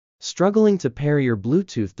Struggling to pair your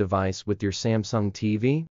Bluetooth device with your Samsung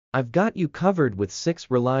TV? I've got you covered with 6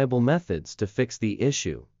 reliable methods to fix the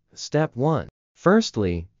issue. Step 1.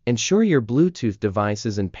 Firstly, ensure your Bluetooth device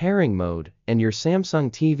is in pairing mode and your Samsung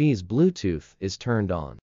TV's Bluetooth is turned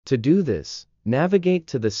on. To do this, navigate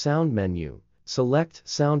to the Sound menu, select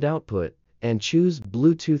Sound Output, and choose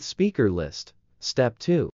Bluetooth Speaker List. Step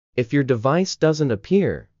 2. If your device doesn't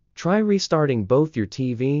appear, try restarting both your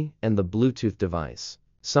TV and the Bluetooth device.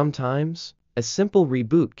 Sometimes, a simple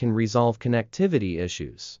reboot can resolve connectivity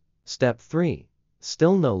issues. Step 3.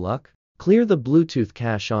 Still no luck? Clear the Bluetooth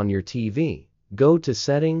cache on your TV. Go to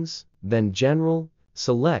Settings, then General,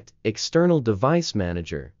 select External Device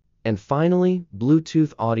Manager, and finally,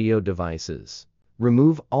 Bluetooth Audio Devices.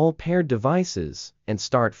 Remove all paired devices and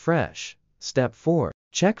start fresh. Step 4.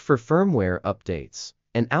 Check for firmware updates.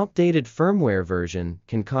 An outdated firmware version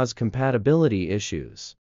can cause compatibility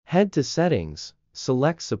issues. Head to Settings,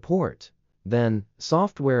 select Support, then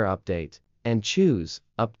Software Update, and choose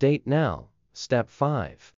Update Now. Step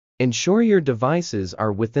 5. Ensure your devices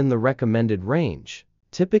are within the recommended range,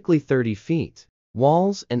 typically 30 feet.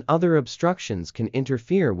 Walls and other obstructions can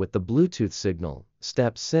interfere with the Bluetooth signal.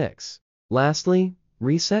 Step 6. Lastly,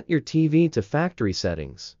 reset your TV to factory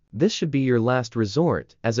settings. This should be your last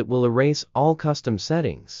resort as it will erase all custom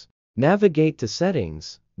settings. Navigate to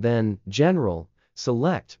Settings, then General,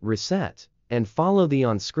 select Reset, and follow the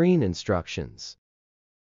on-screen instructions.